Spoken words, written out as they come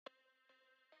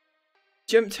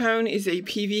Jumptown is a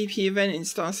PvP event in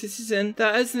Star Citizen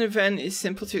that as an event is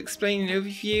simple to explain and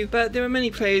overview, but there are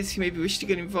many players who maybe wish to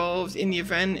get involved in the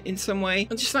event in some way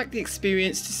and just lack the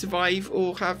experience to survive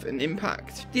or have an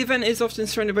impact. The event is often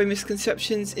surrounded by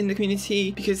misconceptions in the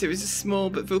community because there is a small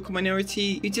but vocal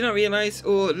minority who do not realise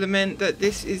or lament that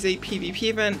this is a PvP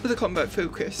event with a combat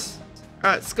focus.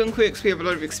 At Skunkworks we have a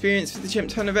lot of experience with the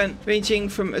Jumptown event, ranging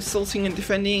from assaulting and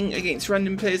defending against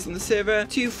random players on the server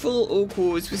to full orc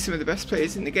wars with some of the best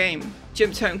players in the game.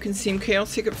 Jumptown can seem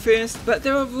chaotic at first, but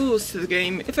there are rules to the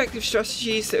game, effective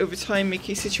strategies that over time make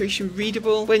a situation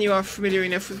readable when you are familiar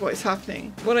enough with what is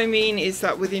happening. What I mean is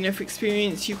that with enough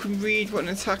experience you can read what an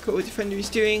attacker or defender is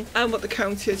doing and what the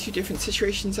counter to different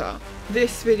situations are.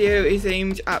 This video is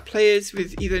aimed at players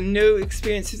with either no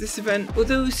experience of this event or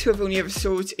those who have only ever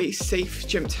sought a safe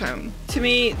Jumptown. To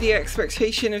me, the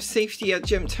expectation of safety at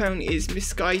Jumptown is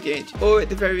misguided, or at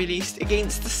the very least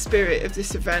against the spirit of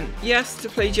this event. Yes, to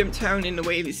play Jumptown in the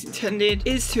way it is intended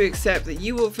is to accept that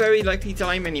you will very likely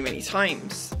die many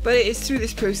times, but it is through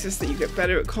this process that you get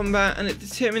better at combat and at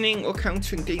determining or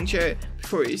countering danger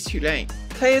before it is too late.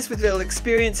 Players with little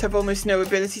experience have almost no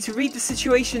ability to read the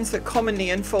situations that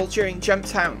commonly unfold during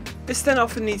Jumptown. This then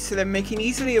often leads to them making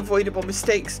easily avoidable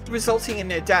mistakes, resulting in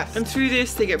their death, and through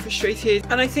this they get frustrated,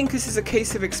 and I think this is a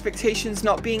case of expectations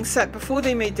not being set before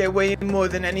they made their way more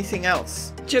than anything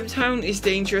else. Jumptown is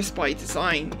dangerous by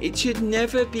design. It should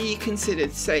never be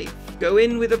considered safe. Go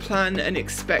in with a plan and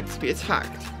expect to be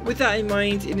attacked. With that in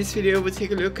mind, in this video we'll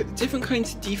take a look at the different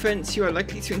kinds of defense you are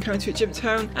likely to encounter at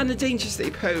Jumptown and the dangers they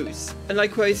pose. And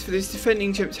likewise for those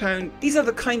defending Jumptown, these are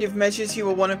the kind of measures you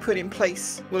will want to put in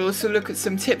place. We'll also look at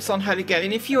some tips on how to get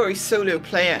in if you are a solo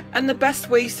player, and the best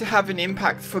ways to have an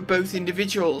impact for both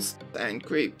individuals and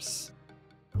groups.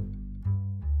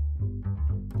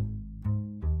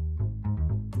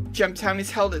 Jumptown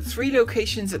is held at 3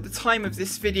 locations at the time of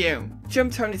this video.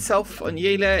 Jumptown itself on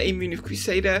Yela, a moon of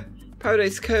Crusader,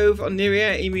 Paradise Cove on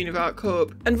Nyria, a moon of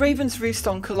ArcCorp, and Raven's Roost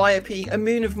on Calliope, a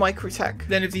moon of Microtech.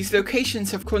 None of these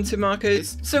locations have quantum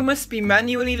markers, so must be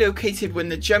manually located when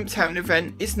the Jumptown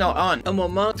event is not on, and while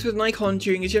marked with an icon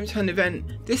during a Jumptown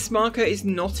event, this marker is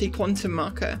not a quantum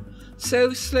marker.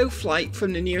 So slow flight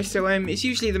from the nearest OM is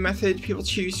usually the method people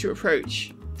choose to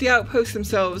approach. The outposts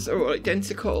themselves are all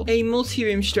identical, a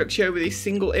multi-room structure with a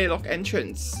single airlock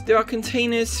entrance. There are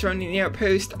containers surrounding the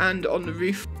outpost and on the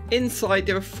roof. Inside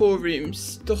there are 4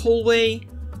 rooms: the hallway,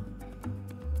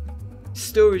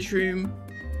 storage room,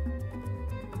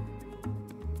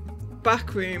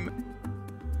 back room,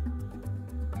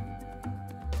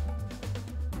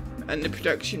 and the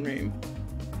production room.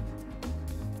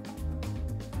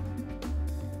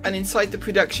 And inside the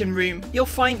production room, you'll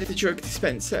find the drug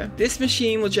dispenser. This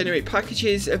machine will generate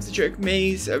packages of the drug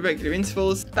maze at regular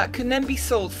intervals that can then be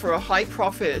sold for a high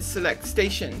profit at select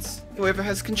stations. Whoever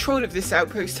has control of this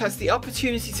outpost has the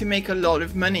opportunity to make a lot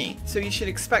of money, so you should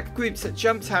expect groups at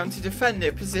Jumptown to defend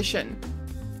their position.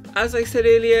 As I said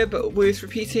earlier, but worth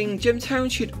repeating, Jumptown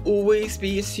should always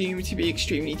be assumed to be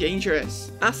extremely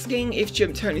dangerous. Asking if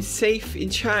Jumptown is safe in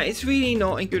chat is really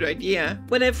not a good idea.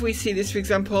 Whenever we see this, for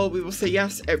example, we will say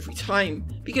yes every time,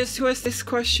 because to us this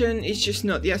question is just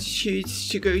not the attitude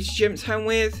to go to Jumptown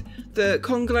with. The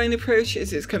conga line approach,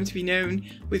 as it's come to be known,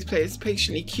 with players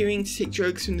patiently queuing to take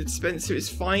drugs from the dispenser is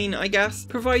fine, I guess,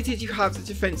 provided you have the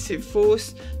defensive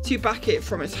force to back it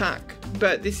from attack.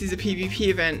 But this is a PvP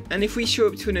event, and if we show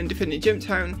up to an undefended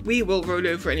Jumptown, we will roll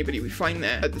over anybody we find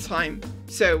there at the time.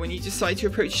 So when you decide to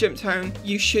approach Jumptown,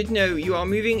 you should know you are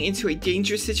moving into a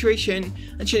dangerous situation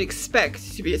and should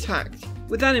expect to be attacked.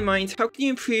 With that in mind, how can you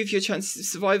improve your chances of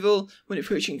survival when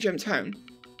approaching Jumptown?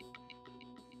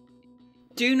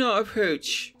 Do not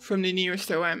approach from the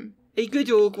nearest OM. A good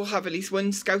org will have at least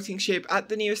one scouting ship at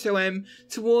the nearest OM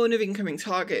to warn of incoming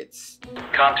targets.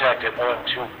 Contact at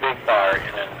OM2 Big Bar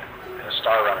in a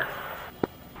Star Runner.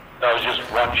 That was just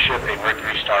one ship, a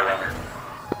Mercury Star Runner.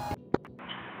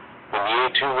 When the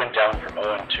A2 went down from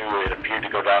OM2, it appeared to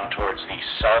go down towards the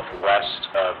southwest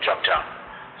of Jumptown.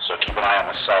 So keep an eye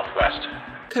on the southwest.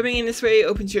 Coming in this way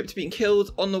opens you up to being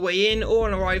killed on the way in or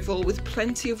on arrival with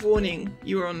plenty of warning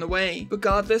you are on the way,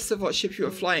 regardless of what ship you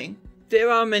are flying. There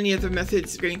are many other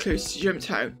methods of getting close to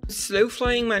Jumptown. Slow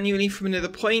flying manually from another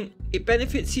point, it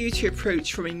benefits you to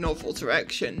approach from a novel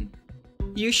direction.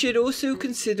 You should also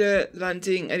consider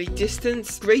landing at a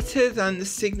distance greater than the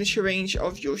signature range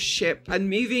of your ship and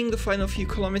moving the final few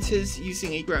kilometers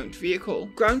using a ground vehicle.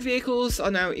 Ground vehicles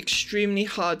are now extremely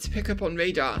hard to pick up on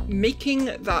radar, making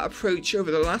that approach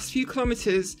over the last few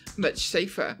kilometers much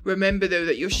safer. Remember though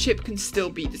that your ship can still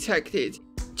be detected.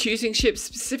 Choosing ships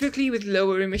specifically with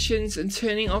lower emissions and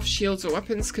turning off shields or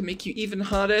weapons can make you even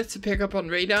harder to pick up on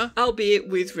radar, albeit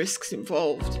with risks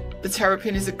involved. The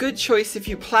Terrapin is a good choice if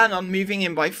you plan on moving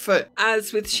in by foot,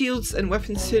 as with shields and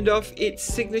weapons turned off, its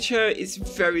signature is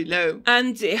very low,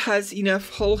 and it has enough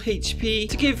hull HP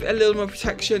to give a little more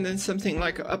protection than something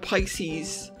like a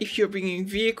Pisces. If you're bringing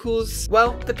vehicles,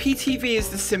 well, the PTV is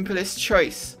the simplest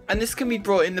choice, and this can be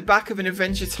brought in the back of an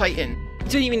Avenger Titan. You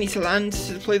don't even need to land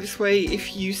to deploy this way.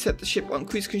 If you set the ship on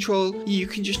cruise control, you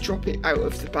can just drop it out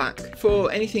of the back.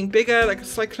 For anything bigger like a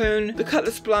Cyclone, the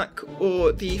Cutlass Black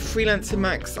or the Freelancer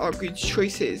Max are good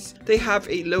choices. They have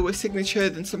a lower signature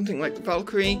than something like the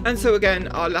Valkyrie, and so again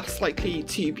are less likely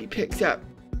to be picked up.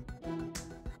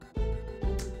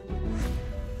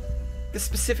 The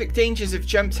specific dangers of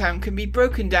Jumptown can be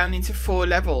broken down into 4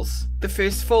 levels. The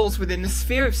first falls within the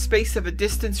sphere of space of a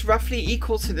distance roughly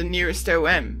equal to the nearest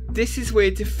OM. This is where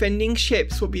defending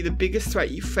ships will be the biggest threat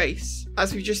you face.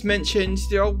 As we just mentioned,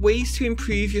 there are ways to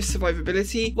improve your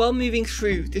survivability while moving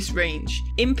through this range.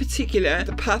 In particular,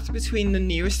 the path between the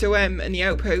nearest OM and the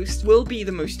outpost will be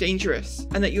the most dangerous,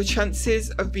 and that your chances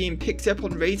of being picked up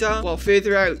on radar while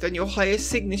further out than your highest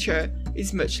signature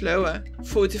is much lower.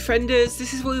 For defenders,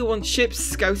 this is where you want ships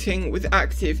scouting with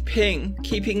active ping,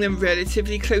 keeping them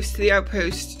relatively close to the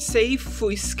outpost, save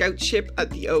for a scout ship at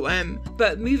the OM,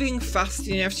 but moving fast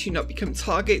enough to not become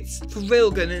targets for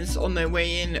railgunners on their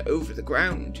way in over the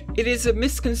ground. It is a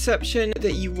misconception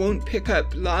that you won't pick up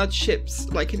large ships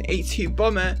like an A2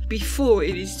 bomber before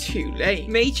it is too late.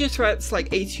 Major threats like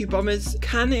A2 bombers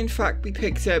can in fact be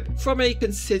picked up from a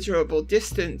considerable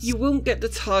distance. You won't get the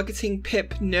targeting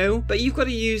pip, no, but you've got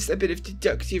to use a bit of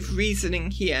deductive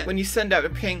reasoning here. When you send out a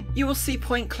ping, you will see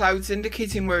point clouds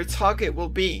indicating where a target will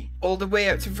be, all the way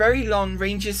up to very long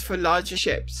ranges for larger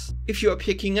ships. If you are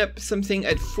picking up something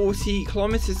at 40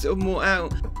 kilometers or more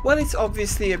out, well, it's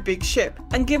obviously a big ship,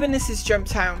 and given this is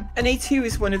Jumptown, an A2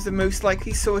 is one of the most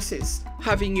likely sources.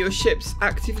 Having your ships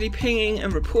actively pinging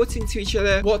and reporting to each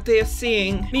other what they are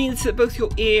seeing means that both your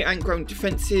air and ground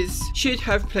defences should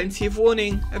have plenty of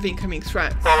warning of incoming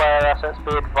threats. All air assets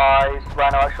be advised,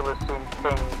 Rhino Actual is seen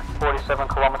ping 47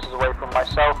 kilometers away from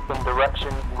myself in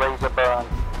direction Razorburn.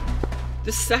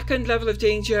 The second level of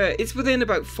danger is within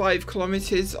about 5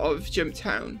 kilometers of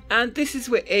Jumptown, and this is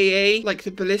where AA, like the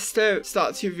Ballista,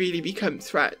 start to really become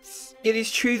threats. It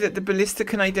is true that the Ballista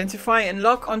can identify and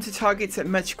lock onto targets at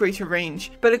much greater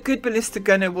range, but a good Ballista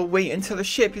gunner will wait until a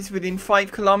ship is within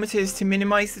 5 kilometers to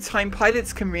minimize the time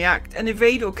pilots can react and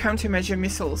evade or countermeasure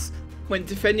missiles. When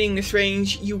defending this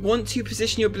range, you want to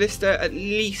position your Ballista at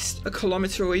least a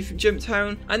kilometer away from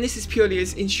Jumptown, and this is purely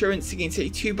as insurance against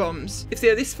A2 bombs. If they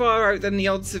are this far out, then the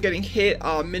odds of getting hit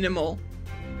are minimal.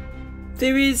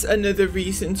 There is another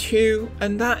reason too,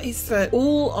 and that is that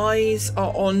all eyes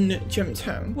are on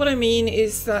Jumptown. What I mean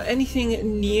is that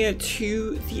anything near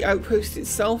to the outpost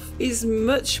itself is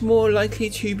much more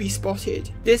likely to be spotted.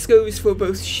 This goes for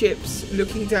both ships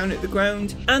looking down at the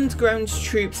ground and ground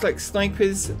troops like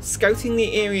snipers scouting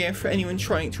the area for anyone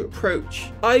trying to approach.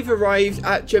 I've arrived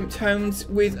at Jumptowns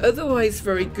with otherwise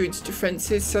very good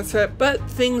defences set up, but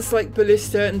things like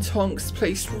Ballista and Tonks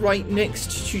placed right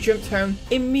next to Jumptown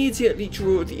immediately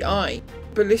draw the eye.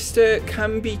 Ballista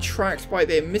can be tracked by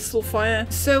their missile fire,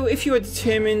 so if you are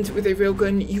determined with a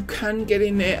railgun, you can get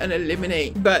in there and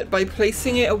eliminate. But by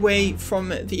placing it away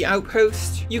from the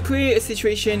outpost, you create a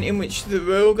situation in which the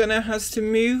railgunner has to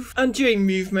move, and during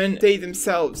movement, they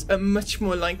themselves are much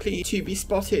more likely to be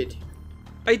spotted.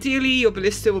 Ideally, your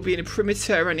Ballista will be in a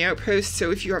perimeter around the outpost, so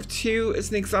if you have 2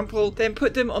 as an example, then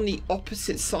put them on the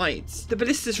opposite sides. The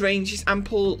Ballista's range is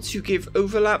ample to give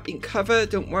overlap in cover,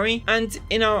 don't worry, and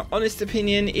in our honest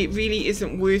opinion, it really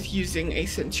isn't worth using a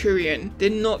Centurion. They're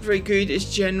not very good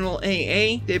as general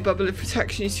AA, their bubble of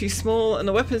protection is too small, and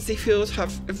the weapons they field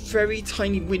have a very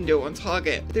tiny window on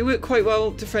target. They work quite well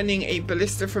defending a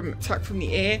Ballista from attack from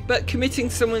the air, but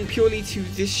committing someone purely to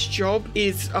this job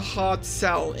is a hard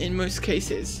sell in most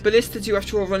cases. Ballista do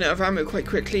after all run out of ammo quite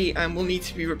quickly and will need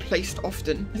to be replaced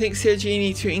often. I think CRG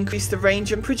need to increase the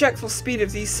range and projectile speed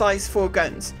of these size 4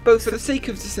 guns, both for the sake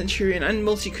of the Centurion and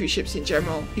multi-crew ships in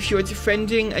general. If you are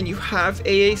defending and you have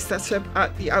AA set up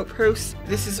at the outpost,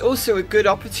 this is also a good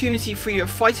opportunity for your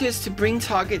fighters to bring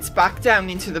targets back down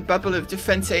into the bubble of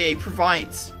defense AA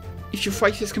provides. If your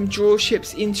fighters can draw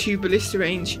ships into Ballista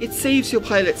range, it saves your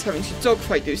pilots having to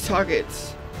dogfight those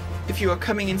targets. If you are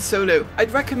coming in solo,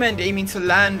 I'd recommend aiming to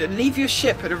land and leave your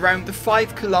ship at around the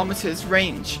 5 kilometers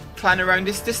range. Plan around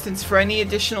this distance for any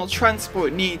additional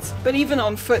transport needs, but even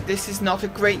on foot this is not a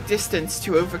great distance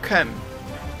to overcome.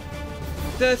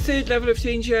 The third level of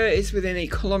danger is within a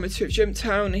kilometre of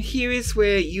Jumptown, and here is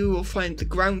where you will find the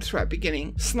ground threat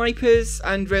beginning. Snipers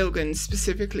and railguns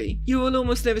specifically. You will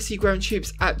almost never see ground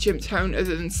troops at Jumptown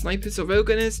other than snipers or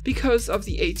railgunners because of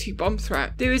the A2 bomb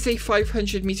threat. There is a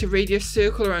 500 metre radius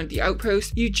circle around the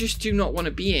outpost you just do not want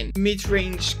to be in.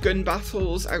 Mid-range gun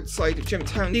battles outside of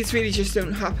Jumptown, these really just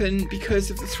don't happen because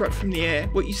of the threat from the air.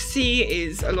 What you see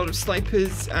is a lot of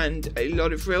snipers and a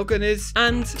lot of railgunners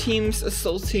and teams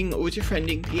assaulting or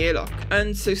defending the airlock.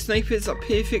 And so snipers are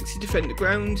perfect to defend the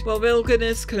ground, while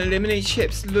railgunners can eliminate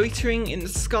ships loitering in the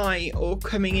sky or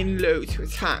coming in low to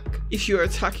attack. If you're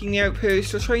attacking the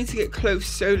outpost or trying to get close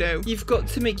solo, you've got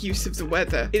to make use of the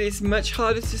weather. It is much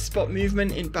harder to spot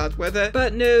movement in bad weather,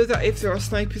 but know that if there are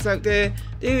snipers out there,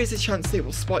 there is a chance they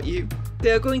will spot you.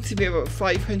 They are going to be about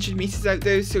 500 meters out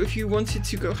though, so if you wanted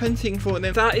to go hunting for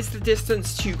them, that is the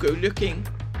distance to go looking.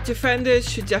 Defenders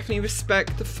should definitely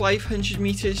respect the 500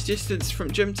 meters distance from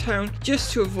Jumptown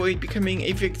just to avoid becoming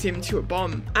a victim to a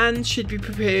bomb, and should be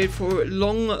prepared for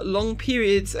long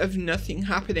periods of nothing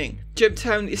happening.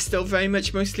 Jumptown is still very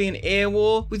much mostly an air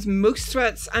war, with most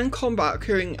threats and combat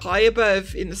occurring high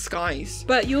above in the skies.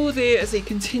 But you're there as a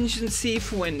contingency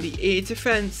for when the air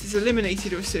defense is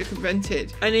eliminated or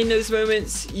circumvented, and in those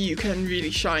moments you can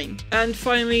really shine. And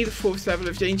finally, the fourth level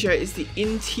of danger is the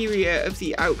interior of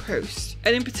the outpost,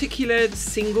 and in particular the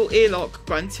single airlock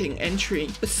granting entry.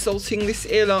 Assaulting this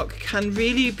airlock can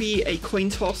really be a coin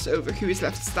toss over who is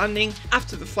left standing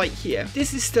after the fight here.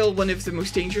 This is still one of the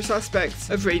most dangerous aspects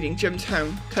of raiding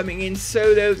Jumptown. Coming in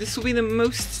solo, this will be the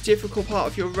most difficult part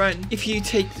of your run. If you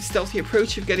take the stealthy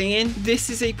approach of getting in, this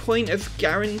is a point of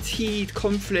guaranteed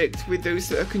conflict with those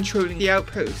that are controlling the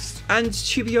outpost. And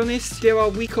to be honest, there are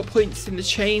weaker points in the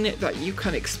chain that you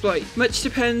can exploit. Much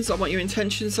depends on what your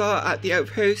intentions are at the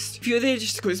outpost. If you're there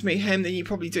just to cause mayhem, then you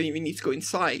probably don't even need to go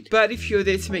inside. But if you're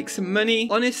there to make some money,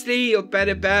 honestly, your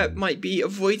better bet might be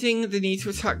avoiding the need to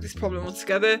attack this problem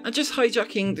altogether and just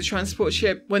hijacking the transport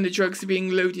ship when the drugs are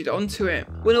being loaded onto it.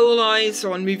 When all eyes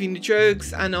are on moving the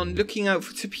drugs and on looking out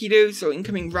for torpedoes or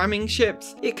incoming ramming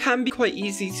ships, it can be quite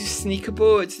easy to sneak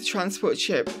aboard the transport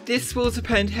ship. This will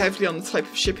depend heavily on the type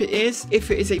of ship it is.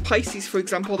 If it is a Pisces, for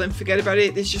example, then forget about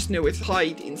it, there's just nowhere to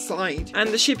hide inside, and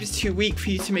the ship is too weak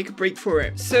for you to make a break for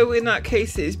it. So in that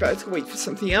case, it is better to wait for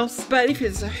something else. But if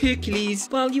it's a Hercules,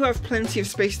 well, you have plenty of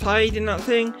space to hide in that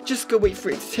thing. Just go wait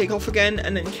for it to take off again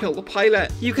and then kill the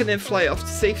pilot. You can then fly off to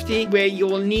safety, where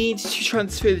you'll need to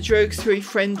transfer the drugs to a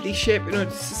friendly ship in order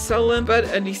to sell them, but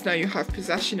at least now you have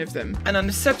possession of them. And on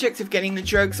the subject of getting the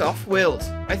drugs off-world,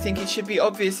 I think it should be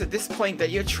obvious at this point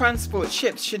that your transport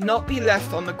ships should not be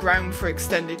left on the ground for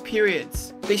extended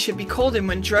periods. They should be called in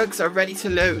when drugs are ready to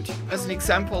load. As an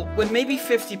example, when maybe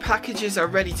 50 packages are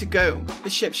ready to go, the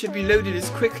ship should be loaded as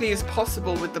quickly as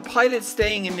possible with the pilot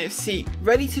staying in their seat,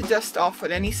 ready to dust off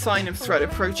at any sign of threat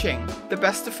approaching. The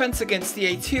best defense against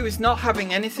the A2 is not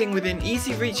having anything within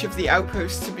easy reach of the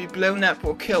outpost to be blown up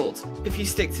or killed. If you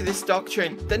stick to this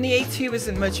doctrine, then the A2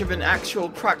 isn't much of an actual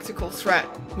practical threat,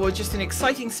 more just an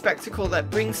exciting spectacle that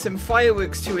brings some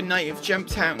fireworks to a night of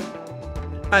Jumptown.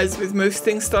 As with most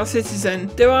things Star Citizen,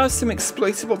 there are some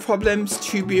exploitable problems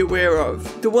to be aware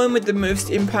of. The one with the most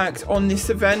impact on this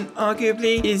event,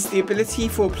 arguably, is the ability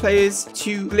for players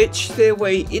to glitch their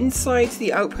way inside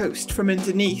the outpost from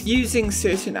underneath using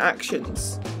certain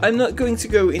actions. I'm not going to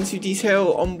go into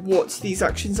detail on what these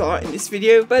actions are in this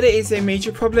video, but it is a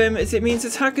major problem as it means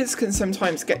attackers can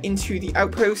sometimes get into the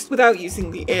outpost without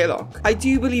using the airlock. I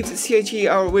do believe that CIG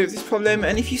are aware of this problem,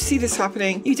 and if you see this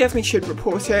happening, you definitely should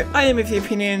report it. I am of the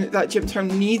opinion that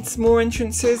Jumptown needs more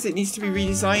entrances. It needs to be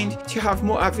redesigned to have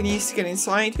more avenues to get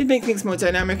inside. It'd make things more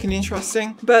dynamic and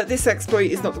interesting, but this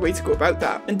exploit is not the way to go about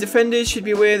that. And defenders should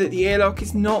be aware that the airlock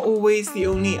is not always the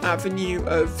only avenue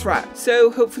of threat.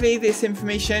 So hopefully this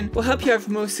information will help you have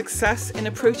more success in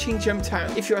approaching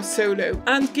Jumptown if you are solo,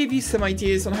 and give you some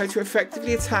ideas on how to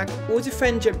effectively attack or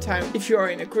defend Jumptown if you are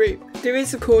in a group. There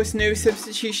is of course no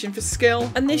substitution for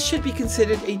skill, and this should be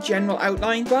considered a general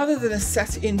outline rather than a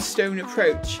set in stone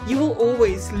approach. You will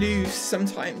always lose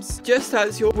sometimes, just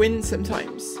as you'll win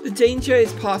sometimes. The danger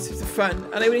is part of the fun,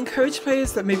 and I would encourage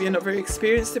players that maybe are not very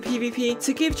experienced at PvP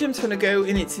to give Jumptown a go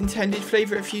in its intended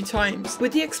flavour a few times,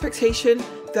 with the expectation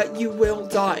that you will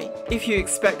die. If you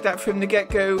expect that from the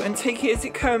get-go and take it as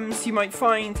it comes, you might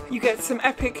find you get some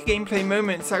epic gameplay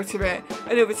moments out of it,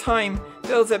 and over time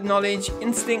builds up knowledge,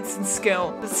 instincts and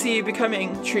skill that see you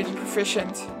becoming truly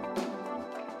proficient.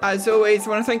 As always, I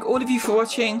want to thank all of you for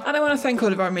watching, and I want to thank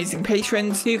all of our amazing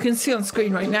patrons who you can see on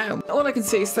screen right now. All I can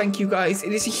say is thank you guys,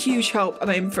 it is a huge help and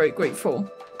I am very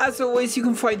grateful. As always, you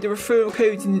can find the referral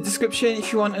codes in the description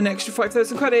if you want an extra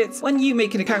 5,000 credits when you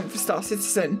make an account for Star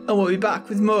Citizen. And we'll be back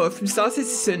with more from Star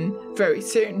Citizen very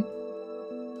soon.